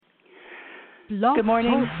Blog Good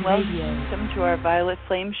morning. Talk Radio. Welcome to our Violet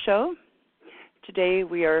Flame show. Today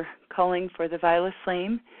we are calling for the Violet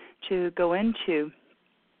Flame to go into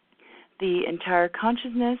the entire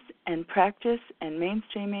consciousness and practice and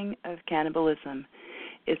mainstreaming of cannibalism.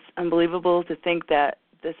 It's unbelievable to think that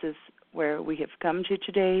this is where we have come to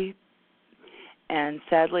today, and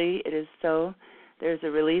sadly it is so. There's a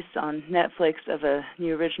release on Netflix of a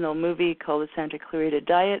new original movie called the Santa Clarita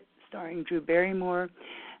Diet, starring Drew Barrymore,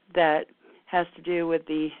 that has to do with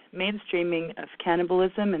the mainstreaming of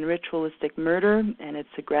cannibalism and ritualistic murder, and it's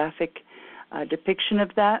a graphic depiction of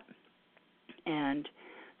that. And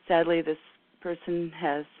sadly, this person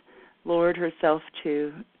has lowered herself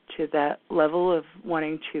to that level of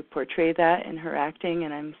wanting to portray that in her acting,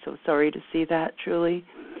 and I'm so sorry to see that, truly.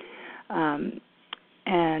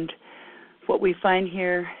 And what we find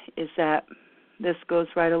here is that this goes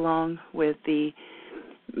right along with the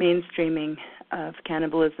mainstreaming of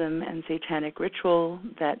cannibalism and satanic ritual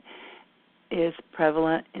that is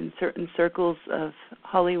prevalent in certain circles of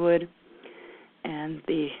Hollywood and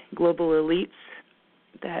the global elites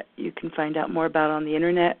that you can find out more about on the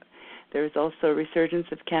internet. There is also a resurgence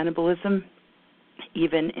of cannibalism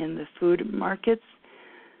even in the food markets.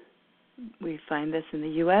 We find this in the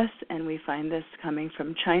U.S., and we find this coming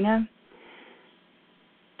from China.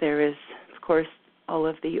 There is, of course, all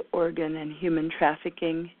of the organ and human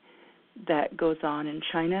trafficking that goes on in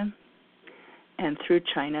China and through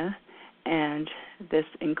China, and this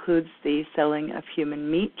includes the selling of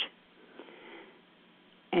human meat.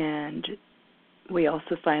 And we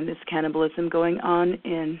also find this cannibalism going on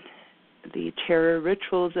in the terror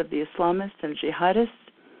rituals of the Islamists and Jihadists.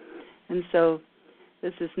 And so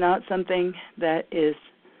this is not something that is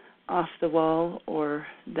off the wall or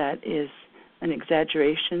that is an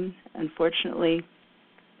exaggeration, unfortunately.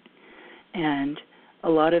 And a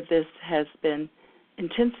lot of this has been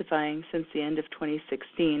intensifying since the end of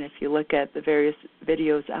 2016. If you look at the various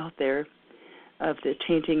videos out there of the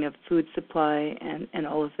tainting of food supply and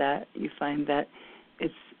all of that, you find that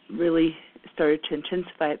it's really started to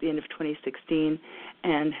intensify at the end of 2016,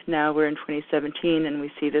 and now we're in 2017 and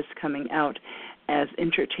we see this coming out as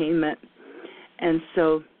entertainment. And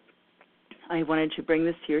so I wanted to bring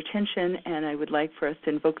this to your attention, and I would like for us to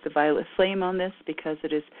invoke the Violet Flame on this, because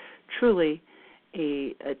it is truly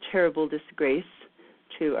a terrible disgrace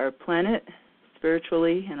to our planet,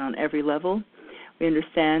 spiritually and on every level. We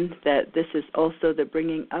understand that this is also the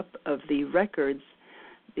bringing up of the records,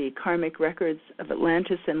 the karmic records of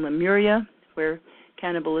Atlantis and Lemuria, where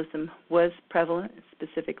cannibalism was prevalent,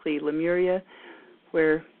 specifically Lemuria,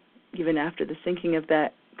 where even after the sinking of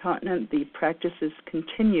that continent, the practices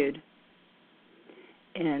continued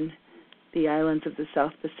in the islands of the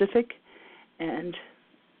South Pacific. And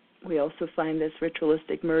we also find this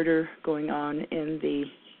ritualistic murder going on in the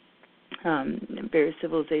various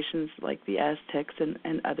civilizations like the Aztecs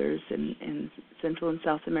and others in Central and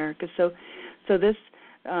South America. So this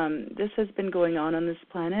has been going on this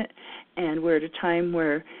planet, and we're at a time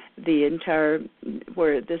where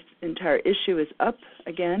this entire issue is up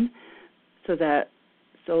again, so that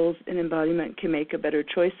souls in embodiment can make a better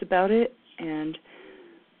choice about it. And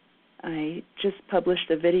I just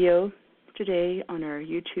published a video today on our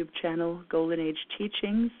YouTube channel, Golden Age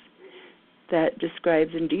Teachings, that describes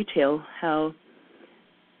in detail how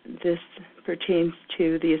this pertains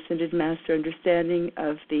to the Ascended Master understanding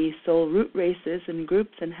of the soul root races and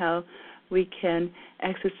groups, and how we can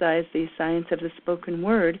exercise the science of the spoken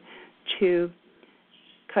word to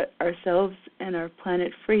cut ourselves and our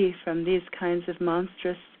planet free from these kinds of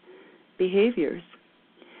monstrous behaviors.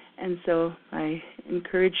 And so I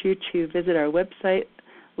encourage you to visit our website,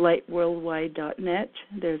 lightworldwide.net.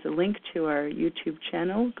 There's a link to our YouTube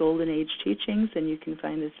channel, Golden Age Teachings, and you can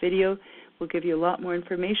find this video. We'll give you a lot more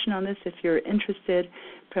information on this if you're interested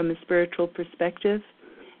from a spiritual perspective.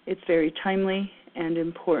 It's very timely and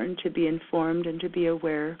important to be informed and to be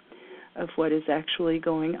aware of what is actually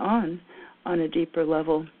going on a deeper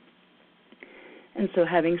level. And so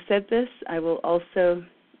having said this, I will also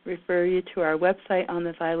refer you to our website on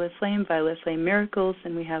the Violet Flame Miracles,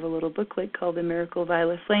 and we have a little booklet called the Miracle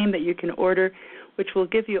Violet Flame that you can order, which will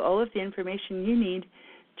give you all of the information you need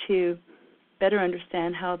to better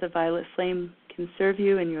understand how the Violet Flame can serve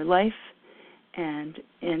you in your life and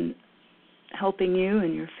in helping you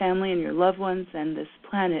and your family and your loved ones and this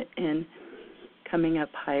planet in coming up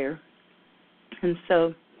higher. And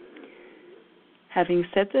so, having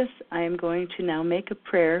said this, I am going to now make a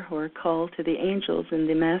prayer or a call to the angels and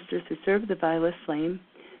the masters who serve the Violet Flame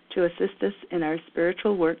to assist us in our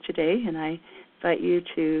spiritual work today. And I invite you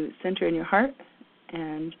to center in your heart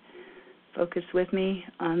and focus with me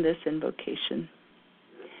on this invocation.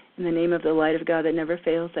 In the name of the light of God that never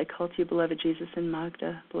fails, I call to you, beloved Jesus and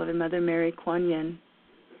Magda, beloved Mother Mary, Kuan Yin,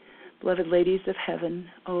 beloved ladies of heaven,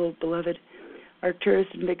 oh, beloved Arcturus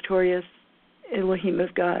and victorious Elohim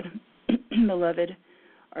of God, beloved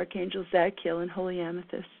Archangel Zadkiel and Holy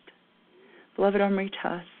Amethyst, beloved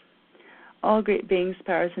Omritas, all great beings,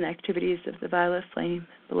 powers, and activities of the violet flame,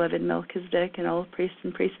 beloved Melchizedek and all priests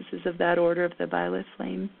and priestesses of that order of the violet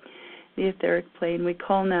flame, the etheric plane. We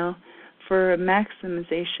call now for a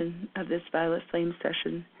maximization of this violet flame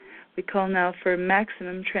session. We call now for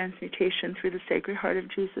maximum transmutation through the Sacred Heart of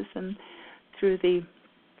Jesus and through the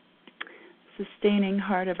sustaining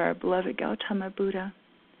heart of our beloved Gautama Buddha.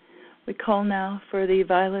 We call now for the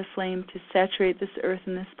violet flame to saturate this earth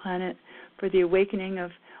and this planet, for the awakening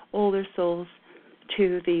of older souls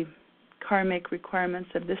to the karmic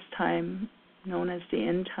requirements of this time, known as the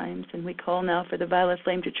end times. And we call now for the violet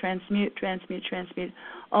flame to transmute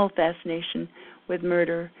all fascination with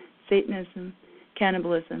murder, Satanism,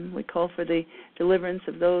 cannibalism. We call for the deliverance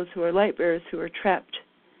of those who are light bearers who are trapped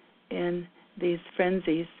in these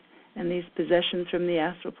frenzies and these possessions from the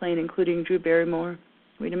astral plane, including Drew Barrymore.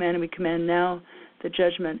 We demand and we command now the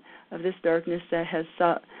judgment of this darkness that has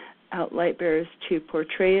sought out light bearers to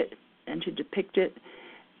portray it and to depict it.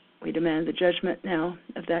 We demand the judgment now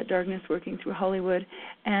of that darkness working through Hollywood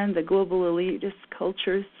and the global elitist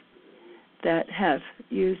cultures that have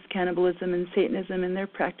used cannibalism and Satanism in their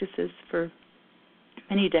practices for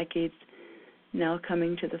many decades, now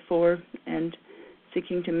coming to the fore and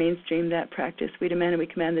seeking to mainstream that practice. We demand and we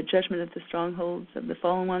command the judgment of the strongholds of the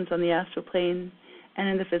fallen ones on the astral plane and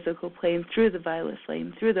in the physical plane through the violet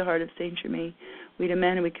flame, through the heart of Saint Germain. We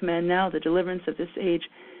demand and we command now the deliverance of this age,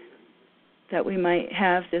 that we might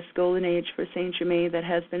have this golden age for Saint Germain that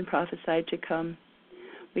has been prophesied to come.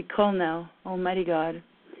 We call now, Almighty God,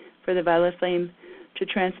 for the violet flame to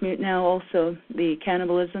transmute now also the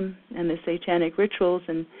cannibalism and the satanic rituals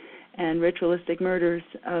and ritualistic murders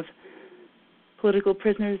of political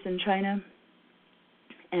prisoners in China,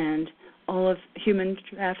 and all of human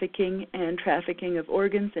trafficking and trafficking of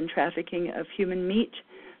organs and trafficking of human meat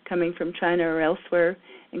coming from China or elsewhere,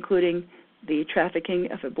 including the trafficking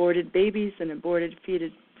of aborted babies and aborted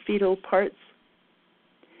fetal parts.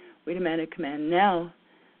 We demand and command now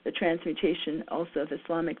the transmutation also of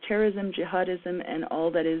Islamic terrorism, jihadism, and all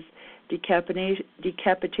that is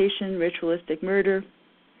decapitation, ritualistic murder,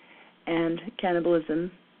 and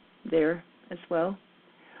cannibalism there as well.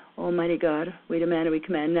 Almighty God, we demand and we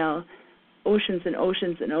command now oceans and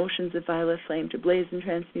oceans and oceans of violet flame to blaze and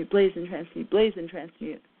transmute, blaze and transmute, blaze and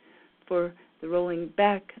transmute for the rolling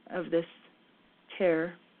back of this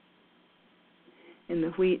terror in the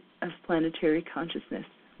wheat of planetary consciousness.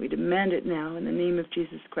 We demand it now in the name of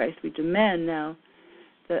Jesus Christ. We demand now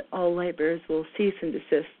that all light bearers will cease and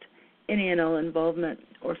desist any and all involvement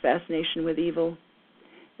or fascination with evil,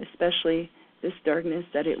 especially this darkness,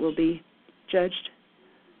 that it will be judged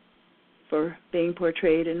for being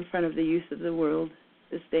portrayed in front of the youth of the world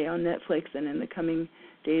this day on Netflix and in the coming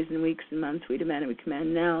days and weeks and months. We demand and we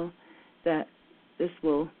command now that this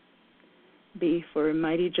will be for a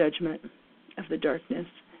mighty judgment of the darkness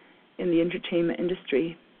in the entertainment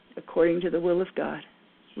industry, according to the will of God.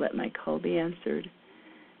 Let my call be answered.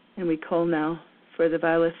 And we call now for the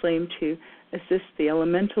violet flame to assist the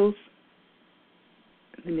elementals,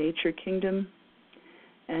 the nature kingdom,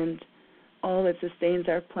 and all that sustains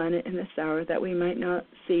our planet in this hour, that we might not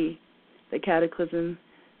see the cataclysm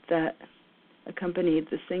that accompanied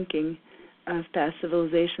the sinking of past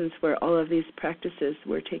civilizations where all of these practices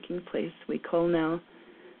were taking place. We call now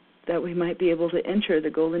that we might be able to enter the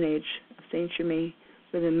golden age of Saint Germain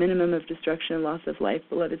with a minimum of destruction and loss of life.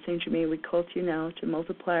 Beloved Saint Germain, we call to you now to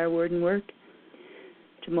multiply our word and work,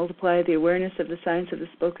 to multiply the awareness of the science of the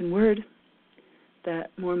spoken word, that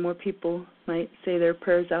more and more people might say their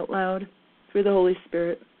prayers out loud through the Holy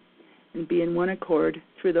Spirit and be in one accord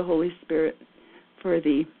through the Holy Spirit for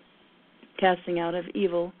the casting out of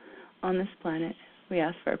evil on this planet. We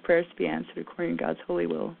ask for our prayers to be answered according to God's holy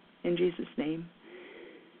will. In Jesus' name,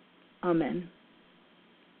 amen.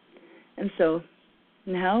 And so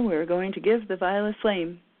now we're going to give the violet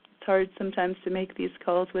flame. It's hard sometimes to make these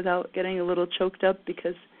calls without getting a little choked up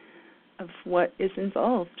because of what is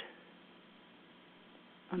involved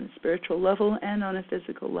on a spiritual level and on a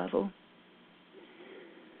physical level.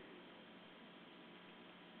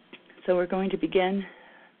 So we're going to begin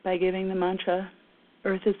by giving the mantra,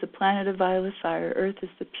 Earth is the planet of violet fire. Earth is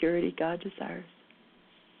the purity God desires.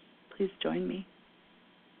 Please join me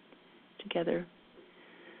together.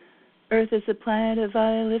 Earth is the planet of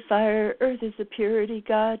violet fire. Earth is the purity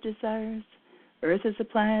God desires. Earth is the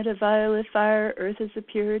planet of violet fire. Earth is the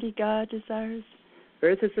purity God desires.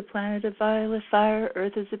 Earth is a planet of violet fire.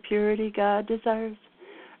 Earth is the purity God desires.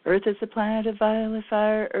 Earth is a planet of violet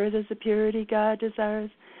fire. Earth is the purity God desires.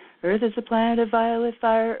 Earth is a planet of violet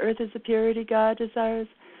fire. Earth is the purity God desires.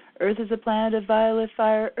 Earth is a planet of violet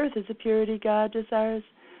fire. Earth is the purity God desires.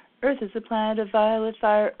 Earth is a planet of violet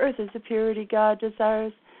fire. Earth is the purity God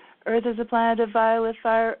desires. Earth is a planet of violet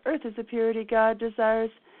fire. Earth is the purity God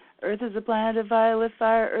desires. Earth is a planet of violet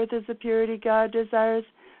fire. Earth is the purity God desires.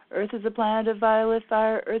 Earth is a planet of violet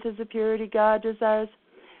fire. Earth is the purity God desires.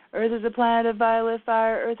 Earth is a planet of violet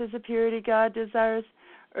fire. Earth is the purity God desires.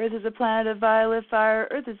 Earth is a planet of violet fire.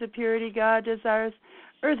 Earth is the purity God desires.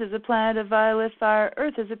 Earth is a planet of violet fire.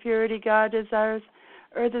 Earth is the purity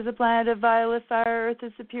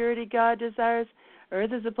God desires.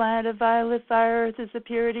 Earth is a planet of violet fire. Earth is the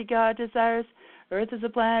purity God desires. Earth is a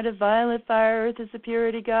planet of violet fire. Earth is the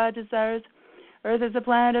purity God desires. Earth is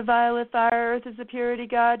a planet of violet fire. Earth is the purity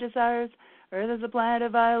God desires. Earth is a planet of violet fire. Earth is the purity God desires. Earth is a planet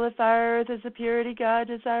of violet fire. Earth is the purity God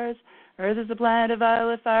desires.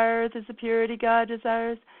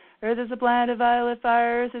 Earth is a planet of violet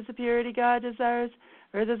fire. Earth is the purity God desires.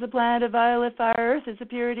 Earth is a planet of violet fire. Earth is the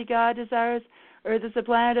purity God desires. Earth is a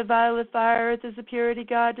planet of violet fire. Earth is the purity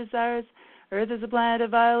God desires. Earth is a planet of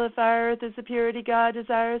violet fire. Earth is the purity God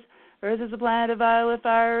desires. Earth is a planet of violet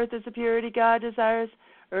fire. Earth is the purity God desires.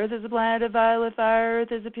 Earth is a planet of violet fire. Earth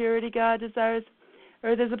is the purity God desires.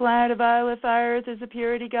 Earth is a planet of violet fire. Earth is the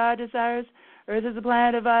purity God desires. Earth is a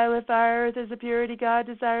planet of violet fire. Earth is the purity God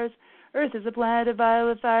desires. Earth is a planet of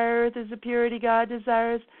violet fire. Earth is the purity God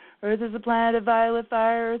desires. Earth is a planet of violet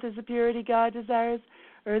fire. Earth is the purity God desires.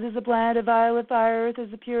 Earth is a planet of violet fire. Earth is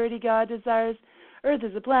the purity God desires. Earth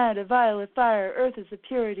is a planet of violet fire. Earth is the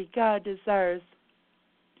purity God desires.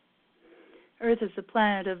 Earth is a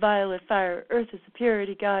planet of violet fire. Earth is the purity God desires. Earth is a planet of violet fire. Earth is the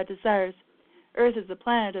purity God desires. Earth is a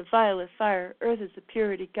planet of violet fire. Earth is the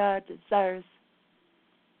purity God desires.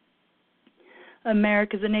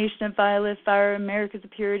 America is a nation of violet fire. America is the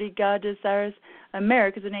purity God desires.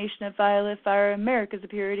 America is a nation of violet fire.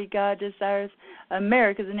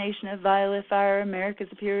 America is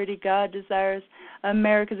the purity God desires.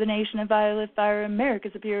 America is a nation of violet fire. America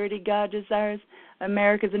is the purity God desires.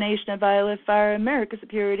 America is a nation of violet fire. America is the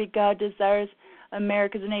purity God desires.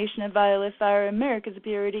 America is a nation of violet fire. America is the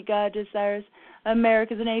purity God desires. America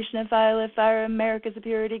is a nation of violet fire. America is the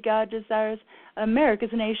purity God desires. America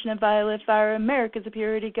is a nation of violet fire. America is the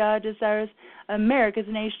purity God desires. America is a nation of violet fire. America is the purity God desires. America is a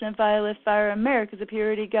nation of violet fire. America is the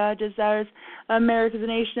purity God desires. America is a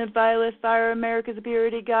nation of violet fire. America is the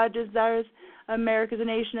purity God desires. America is a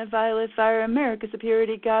nation of violet fire. America is the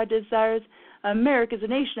purity God desires. America is a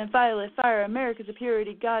nation of violet fire. America is the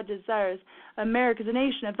purity God desires. America is a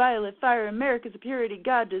nation of violet fire. America is the purity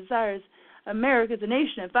God desires. America is a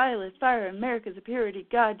nation of violet fire. America is the purity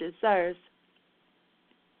God desires.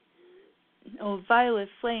 O violet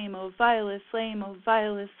flame, O violet flame, O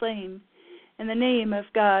violet flame, in the name of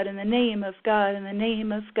God, in the name of God, in the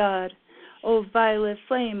name of God. O violet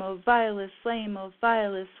flame, O violet flame, O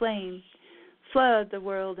violet flame, flood the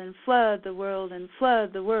world and flood the world and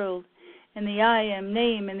flood the world. In the I am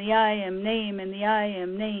name, in the I am name, in the I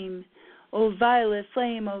am name. O violet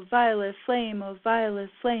flame, O violet flame, O violet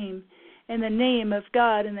flame, in the name of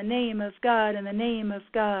God, in the name of God, in the name of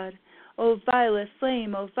God. O violet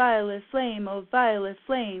flame, O violet flame, O violet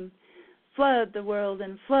flame, flood the world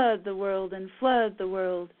and flood the world and flood the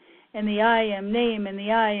world. In the I am name, in the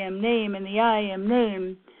I am name, in the I am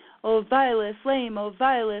name. O violet flame, O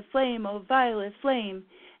violet flame, O violet flame,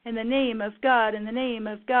 in the name of God, in the name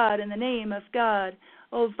of God, in the name of God.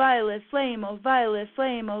 O violet flame, O violet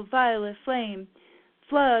flame, O violet flame,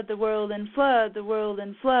 flood the world and flood the world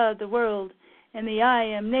and flood the world. In the I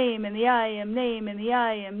am name, in the I am name, in the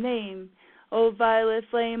I am name. O violet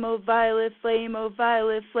flame, O violet flame, O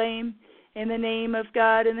violet flame, in the name of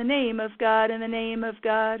God, in the name of God, in the name of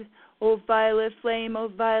God. O violet flame, O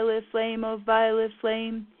violet flame, O violet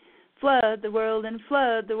flame, flood the world and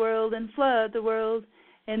flood the world and flood the world.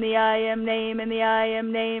 In the I am name, in the I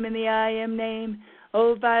am name, in the I am name.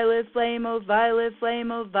 O violet flame, O violet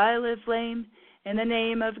flame, O violet flame, in the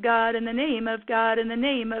name of God, in the name of God, in the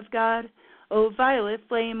name of God. O violet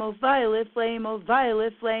flame, O violet flame, O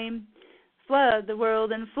violet flame, flood the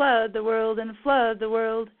world and flood the world and flood the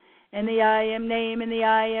world. In the I am name, in the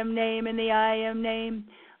I am name, in the I am name.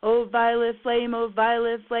 O violet flame, O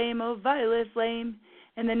violet flame, O violet flame,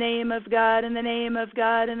 in the name of God, in the name of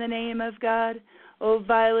God, in the name of God. O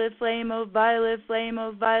violet flame, O violet flame,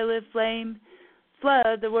 O violet flame,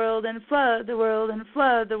 flood the world and flood the world and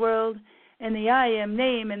flood the world. In the I am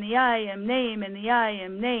name, in the I am name, in the I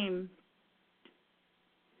am name.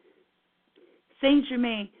 Saint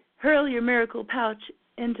Germain, hurl your miracle pouch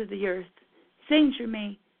into the earth. Saint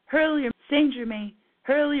Germain, hurl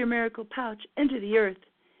your miracle pouch into the earth.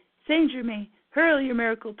 Saint Germain, hurl your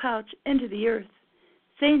miracle pouch into the earth.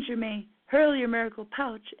 Saint Germain, hurl your miracle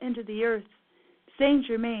pouch into the earth. Saint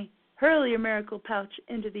Germain, hurl your miracle pouch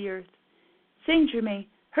into the earth. Saint Germain,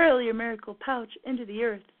 hurl your miracle pouch into the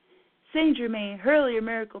earth. Saint Germain, hurl your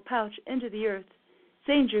miracle pouch into the earth.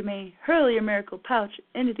 Saint Germain, hurl your miracle pouch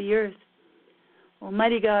into the earth.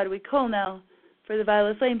 Almighty God, we call now for the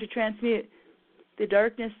violet flame to transmute the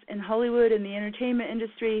darkness in Hollywood and the entertainment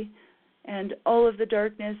industry and all of the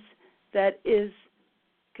darkness that is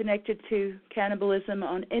connected to cannibalism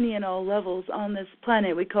on any and all levels on this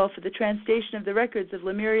planet. We call for the transmutation of the records of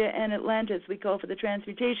Lemuria and Atlantis. We call for the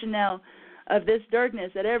transmutation now of this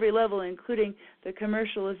darkness at every level, including the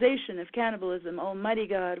commercialization of cannibalism. Almighty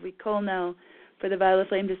God, we call now for the violet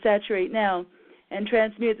flame to saturate now and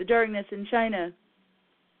transmute the darkness in China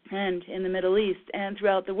and in the Middle East and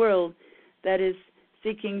throughout the world that is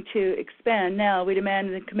seeking to expand now. We demand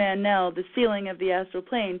and command now the sealing of the astral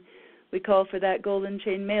plane. We call for that golden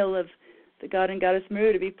chain mail of the God and Goddess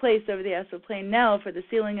Meru to be placed over the astral plane now for the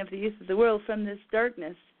sealing of the youth of the world from this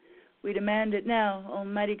darkness. We demand it now,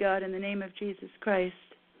 Almighty God, in the name of Jesus Christ.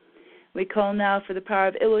 We call now for the power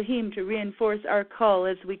of Elohim to reinforce our call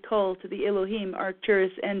as we call to the Elohim,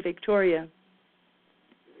 Arcturus, and Victoria.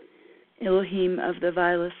 Elohim of the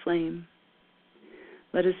violet flame.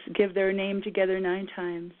 Let us give their name together 9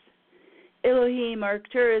 times. Elohim,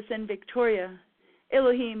 Arcturus, and Victoria.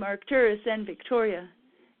 Elohim, Arcturus, and Victoria.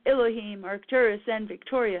 Elohim, Arcturus, and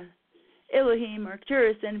Victoria. Elohim,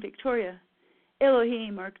 Arcturus, and Victoria.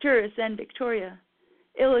 Elohim, Arcturus, and Victoria.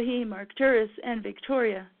 Elohim, Arcturus, and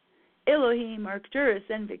Victoria. Elohim, Arcturus,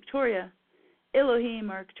 and Victoria.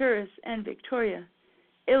 Elohim, Arcturus, and Victoria.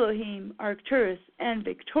 Elohim, Arcturus, and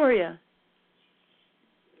Victoria.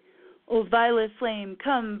 O violet flame,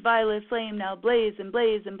 come, violet flame, now blaze and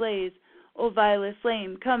blaze and blaze. O violet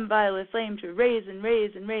flame, come, violet flame, to raise and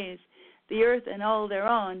raise and raise the earth and all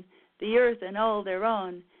thereon, the earth and all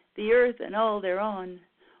thereon, the earth and all thereon.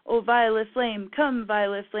 O violet flame, come,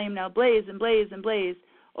 violet flame, now blaze and blaze and blaze.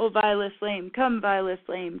 O violet flame, come, violet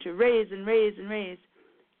flame, to raise and raise and raise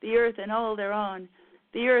the earth and all thereon,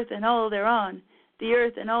 the earth and all thereon, the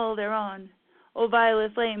earth and all thereon. O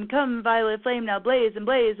violet flame, come, violet flame, now blaze and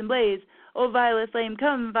blaze and blaze. O violet flame,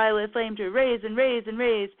 come, violet flame, to raise and raise and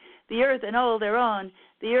raise the earth and all thereon,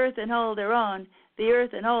 the earth and all thereon, the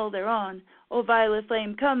earth and all thereon. O violet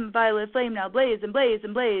flame, come, violet flame, now blaze and blaze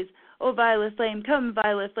and blaze. O violet flame, come,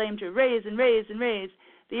 violet flame, to raise and raise and raise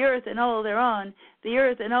the earth and all thereon, the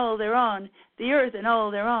earth and all thereon, the earth and all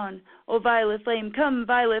thereon. O violet flame, come,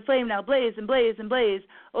 violet flame, now blaze and blaze and blaze.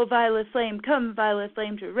 O violet flame, come, violet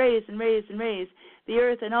flame, to raise and raise and raise the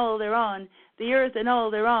earth and all thereon, the earth and all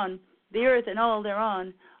thereon, the earth and all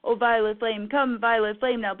thereon. O violet flame, come, violet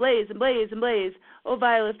flame, now blaze and blaze and blaze. O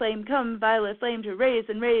violet flame, come, violet flame, to raise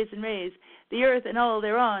and raise and raise the earth and all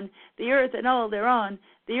thereon, the earth and all thereon,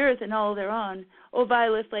 the earth and all thereon. O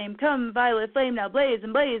violet flame, come, violet flame, now blaze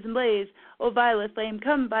and blaze and blaze. O violet flame,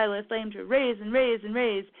 come, violet flame, to raise and raise and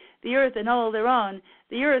raise the earth and all thereon,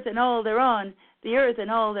 the earth and all thereon, the earth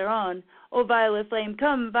and all thereon. O violet flame,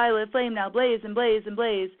 come, violet flame, now blaze and blaze and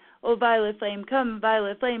blaze. O violet flame, come,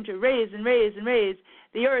 violet flame, to raise and raise and raise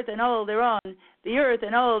the earth and all thereon, the earth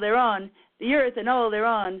and all thereon, the earth and all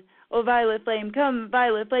thereon. O violet flame, come,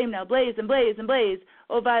 violet flame, now blaze and blaze and blaze.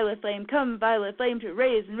 O violet flame, come, violet flame, to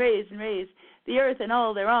raise and raise and raise the earth and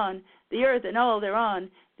all thereon, the earth and all thereon,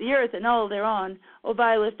 the earth and all thereon. O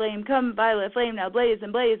violet flame, come, violet flame, now blaze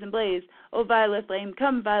and blaze and blaze. O violet flame,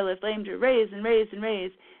 come, violet flame, to raise and raise and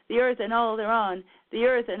raise the earth and all thereon, the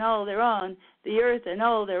earth and all thereon, the earth and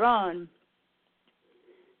all thereon.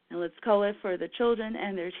 Now let's call it for the children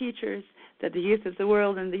and their teachers, that the youth of the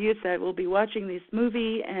world and the youth that will be watching this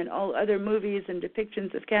movie and all other movies and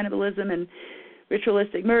depictions of cannibalism and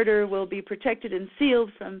ritualistic murder will be protected and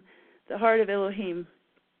sealed from the heart of Elohim.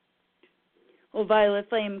 O violet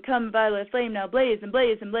flame, come, violet flame, now blaze and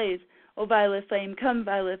blaze and blaze. O violet flame, come,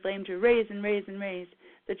 violet flame, to raise and raise and raise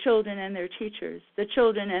the children and their teachers, the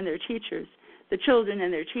children and their teachers, the children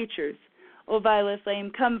and their teachers. O violet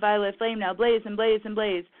flame, come, violet flame, now blaze and blaze and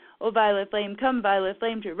blaze. O violet flame, come, violet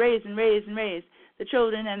flame, to raise and raise and raise the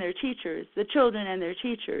children and their teachers, the children and their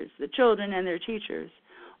teachers, the children and their teachers.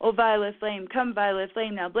 O violet flame, come, violet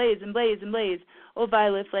flame, now blaze and blaze and blaze. O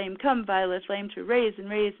violet flame, come, violet flame, to raise and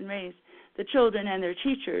raise and raise the children and their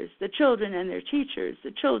teachers, the children and their teachers,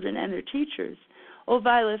 the children and their teachers. O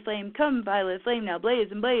violet flame, come, violet flame, now blaze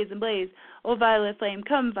and blaze and blaze. O violet flame,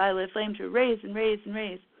 come, violet flame, to raise and raise and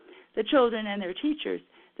raise the children and their teachers,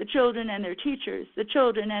 the children and their teachers, the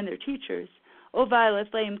children and their teachers. O violet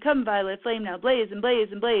flame, come violet flame, now blaze and blaze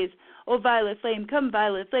and blaze. O violet flame, come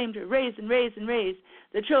violet flame, to raise and raise and raise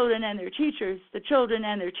the children and their teachers, the children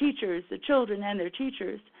and their teachers, the children and their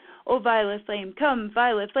teachers. O violet flame, come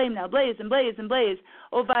violet flame, now blaze and blaze and blaze.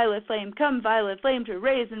 O violet flame, come violet flame, to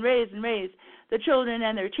raise and raise and raise the children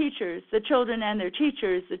and their teachers, the children and their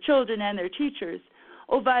teachers, the children and their teachers.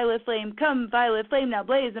 O violet flame, come violet flame, now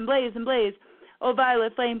blaze and blaze and blaze. O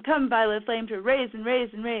violet flame, come violet flame, to raise and raise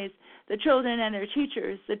and raise the children and their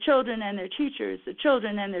teachers, the children and their teachers, the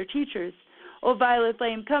children and their teachers. O violet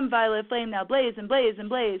flame, come violet flame, now blaze and blaze and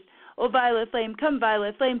blaze. O violet flame, come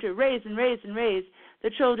violet flame, to raise and raise and raise the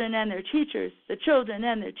children and their teachers, the children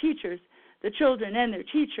and their teachers, the children and their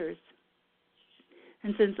teachers.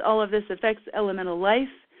 And since all of this affects elemental life,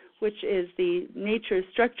 which is the nature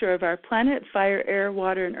structure of our planet, fire, air,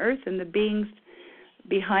 water, and earth, and the beings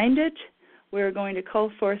behind it, we're going to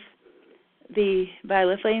call forth the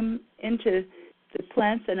violet flame into the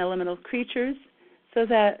plants and elemental creatures so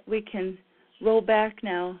that we can roll back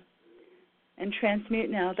now and transmute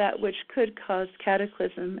now that which could cause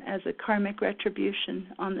cataclysm as a karmic retribution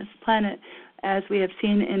on this planet, as we have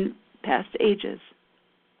seen in past ages.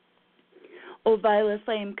 O violet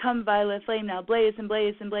flame, come violet flame, now blaze and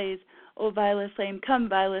blaze and blaze. O violet flame, come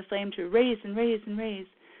violet flame, to raise and raise and raise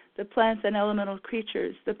the plants and elemental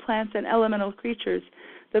creatures, the plants and elemental creatures,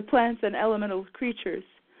 the plants and elemental creatures.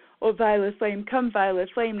 O violet flame, come violet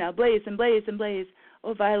flame, now blaze and blaze and blaze.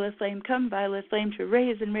 O violet flame, come violet flame, to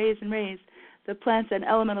raise and raise and raise the plants and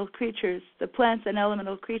elemental creatures, the plants and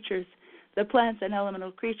elemental creatures, the plants and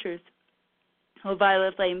elemental creatures. O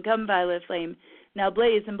violet flame, come violet flame, now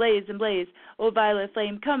blaze and blaze and blaze. O violet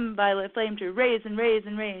flame, come violet flame, to raise and raise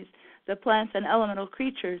and raise the plants and elemental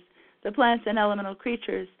creatures, the plants and elemental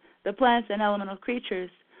creatures, the plants and elemental creatures.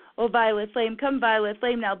 O violet flame, come violet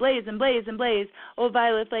flame, now blaze and blaze and blaze. O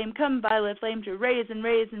violet flame, come violet flame, to raise and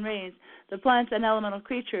raise and raise the plants and elemental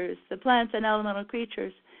creatures, the plants and elemental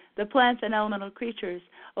creatures, the plants and elemental creatures.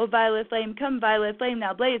 O violet flame, come violet flame,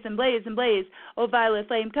 now blaze and blaze and blaze. O violet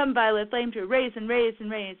flame, come violet flame, to raise and raise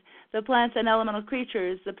and raise the plants and elemental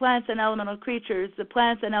creatures, the plants and elemental creatures, the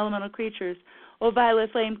plants and elemental creatures. O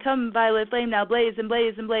violet flame, come violet flame, now blaze and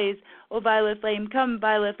blaze and blaze. O violet flame, come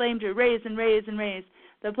violet flame, to raise and raise and raise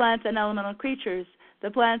the plants and elemental creatures, the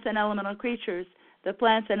plants and elemental creatures, the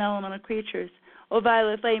plants and elemental creatures. O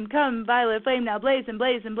violet flame, come violet flame, now blaze and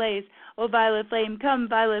blaze and blaze. O violet flame, come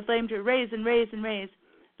violet flame, to raise and raise and raise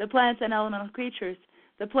the plants and elemental creatures,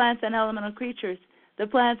 the plants and elemental creatures, the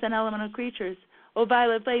plants and elemental creatures. O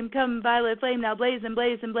violet flame, come violet flame, now blaze and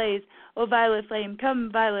blaze and blaze. O violet flame, come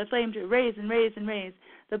violet flame, to raise and raise and raise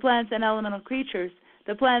the plants and elemental creatures,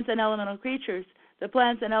 the plants and elemental creatures, the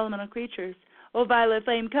plants and elemental creatures. O violet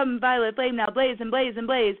flame, come violet flame, now blaze and blaze and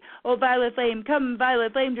blaze. O violet flame, come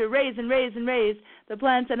violet flame, to raise and raise and raise the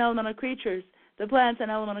plants and elemental creatures, the plants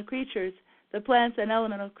and elemental creatures, the plants and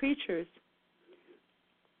elemental creatures.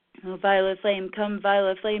 O violet flame, come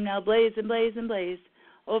violet flame, now blaze and blaze and blaze.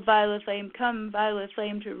 O violet flame, come violet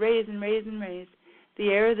flame, to raise and raise and raise the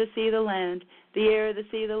air, the sea, the land, the air, the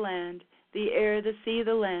sea, the land, the air, the sea,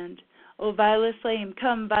 the land. O violet flame,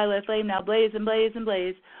 come violet flame, now blaze and blaze and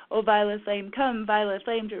blaze. O violet flame, come violet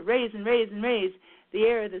flame, to raise and raise and raise the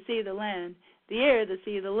air, the sea, the land, the air, the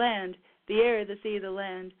sea, the land, the air, the sea, the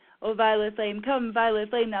land. O violet flame, come violet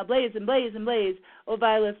flame, now blaze and blaze and blaze. O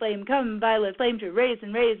violet flame, come violet flame, to raise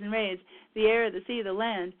and raise and raise the air, the sea, the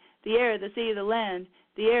land, the air, the sea, the land,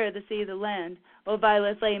 the air, the sea, the land. O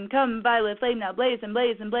violet flame, come violet flame, now blaze and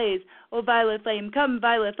blaze and blaze. O violet flame, come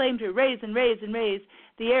violet flame, to raise and raise and raise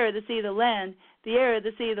the air, the sea, the land, the air,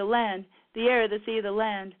 the sea, the land, the air, the sea, the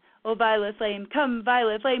land. O violet flame, come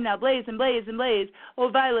violet flame, now blaze and blaze and blaze. O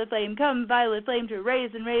violet flame, come violet flame, to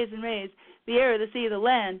raise and raise and raise the air, the sea, the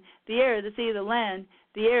land, the air, the sea, the land,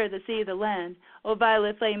 the air, the sea, the land. O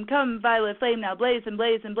violet flame, come violet flame, now blaze and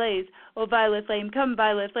blaze and blaze. O violet flame, come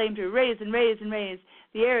violet flame, to raise and raise and raise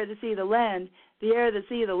the air, the sea, the land, the air, the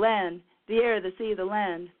sea, the land, the air, the sea, the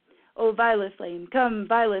land. O violet flame, come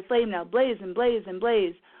violet flame, now blaze and blaze and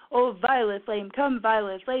blaze. O violet flame, come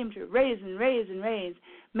violet flame, to raise and raise and raise.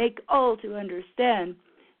 Make all to understand,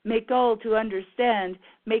 make all to understand,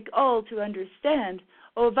 make all to understand.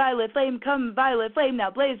 O violet flame, come violet flame, now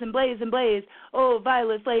blaze and blaze and blaze. O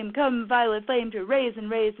violet flame, come violet flame, to raise and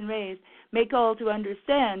raise and raise. Make all to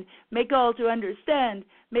understand, make all to understand,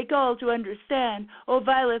 make all to understand. O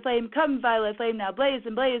violet flame, come violet flame, now blaze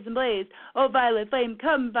and blaze and blaze. O violet flame,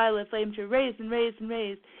 come violet flame, to raise and raise and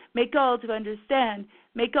raise. Make all to understand,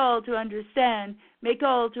 make all to understand, make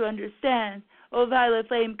all to understand. O violet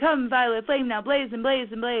flame, come, violet flame, now blaze and blaze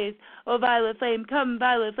and blaze. O violet flame, come,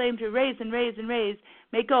 violet flame, to raise and raise and raise.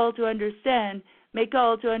 Make all to understand, make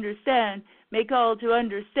all to understand, make all to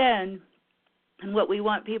understand. And what we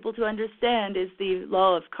want people to understand is the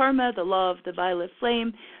law of karma, the law of the violet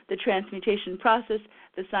flame, the transmutation process,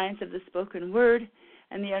 the science of the spoken word,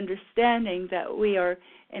 and the understanding that we are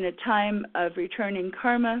in a time of returning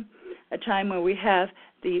karma, a time where we have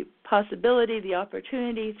the possibility, the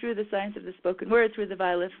opportunity, through the science of the spoken word, through the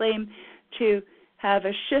violet flame, to have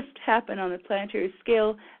a shift happen on the planetary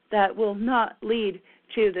scale that will not lead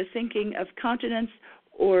to the sinking of continents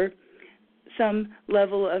or some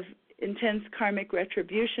level of intense karmic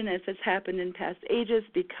retribution as has happened in past ages,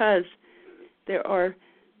 because there are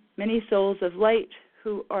many souls of light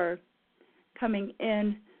who are coming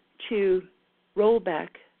in to roll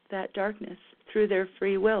back that darkness through their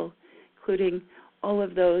free will, including all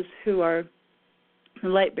of those who are the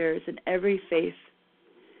light bearers in every faith.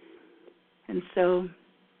 And so,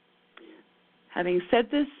 having said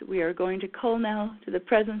this, we are going to call now to the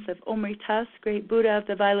presence of Omritas, great Buddha of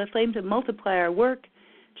the violet flame, to multiply our work.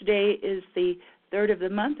 Today is the 3rd of the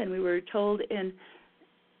month, and we were told in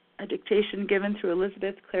a dictation given through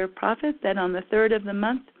Elizabeth Clare Prophet that on the 3rd of the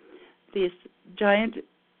month, this giant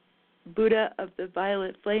Buddha of the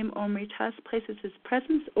violet flame, Omritas, places his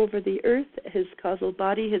presence over the earth, his causal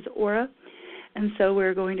body, his aura. And so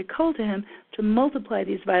we're going to call to him to multiply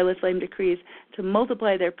these violet flame decrees, to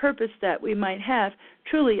multiply their purpose, that we might have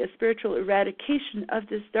truly a spiritual eradication of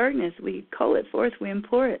this darkness. We call it forth, we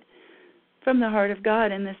implore it from the heart of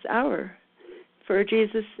God in this hour. For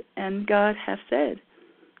Jesus and God have said,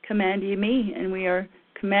 command ye me, and we are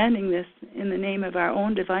commanding this in the name of our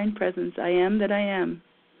own divine presence, I am that I am,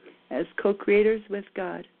 as co-creators with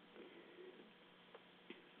God.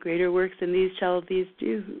 Greater works than these shall ye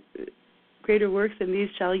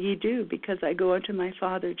do, because I go unto my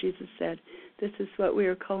Father, Jesus said. This is what we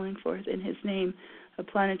are calling forth in his name, a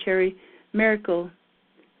planetary miracle,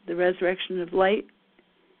 the resurrection of light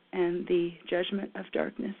and the judgment of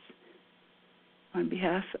darkness, on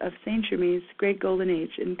behalf of Saint Germain's great golden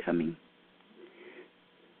age incoming.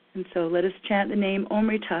 And so let us chant the name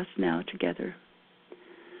Omritas now together.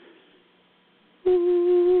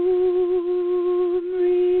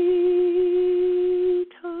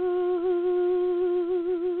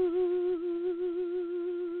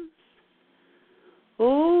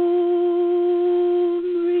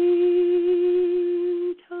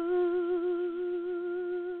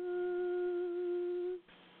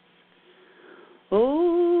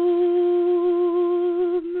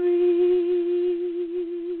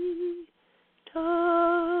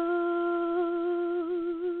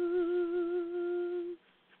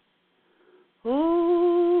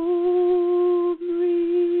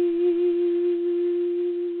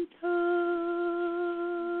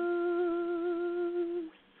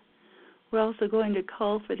 We're also going to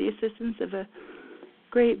call for the assistance of a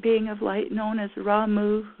great being of light known as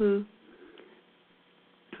RaMu, who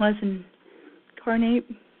was incarnate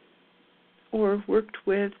or worked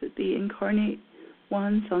with the incarnate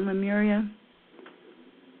ones on Lemuria.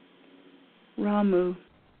 RaMu.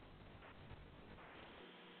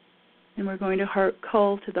 And we're going to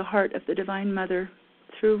call to the heart of the Divine Mother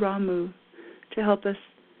through RaMu to help us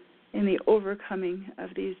in the overcoming of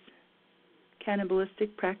these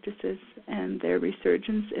cannibalistic practices and their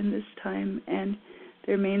resurgence in this time and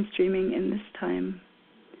their mainstreaming in this time.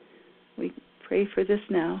 We pray for this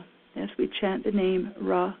now as we chant the name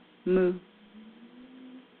RaMu,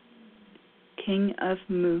 King of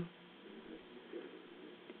Mu,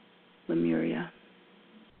 Lemuria.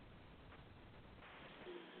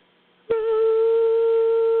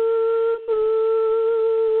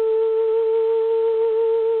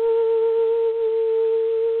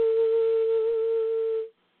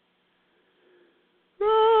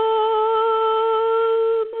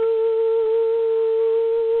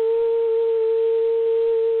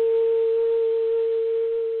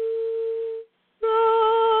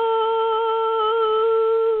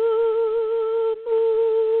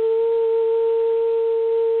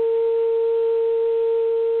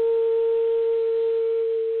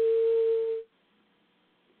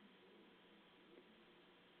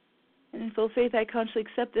 In full faith, I consciously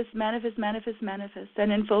accept this manifest.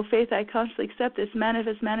 And in full faith, I consciously accept this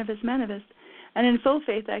manifest. And in full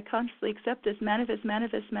faith, I consciously accept this manifest.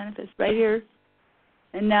 Right here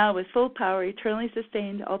and now, with full power, eternally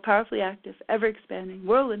sustained, all powerfully active, ever expanding,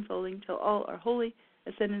 world unfolding, till all are holy,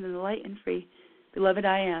 ascended in the light and free. Beloved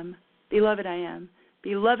I am, beloved I am,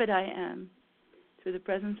 beloved I am, through the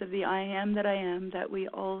presence of the I am that we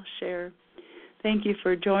all share. Thank you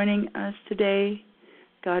for joining us today.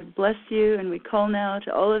 God bless you, and we call now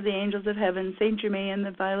to all of the angels of heaven, Saint Germain,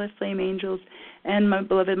 the violet flame angels, and my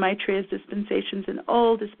beloved Maitreya's dispensations and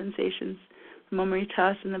all dispensations from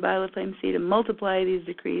Omritas and the violet flame sea to multiply these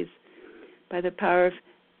decrees by the power of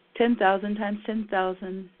 10,000 times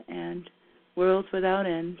 10,000 and worlds without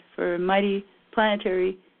end for mighty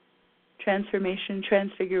planetary transformation,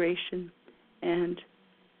 transfiguration, and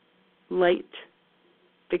light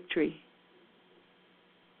victory.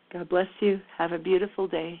 God bless you. Have a beautiful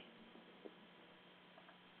day.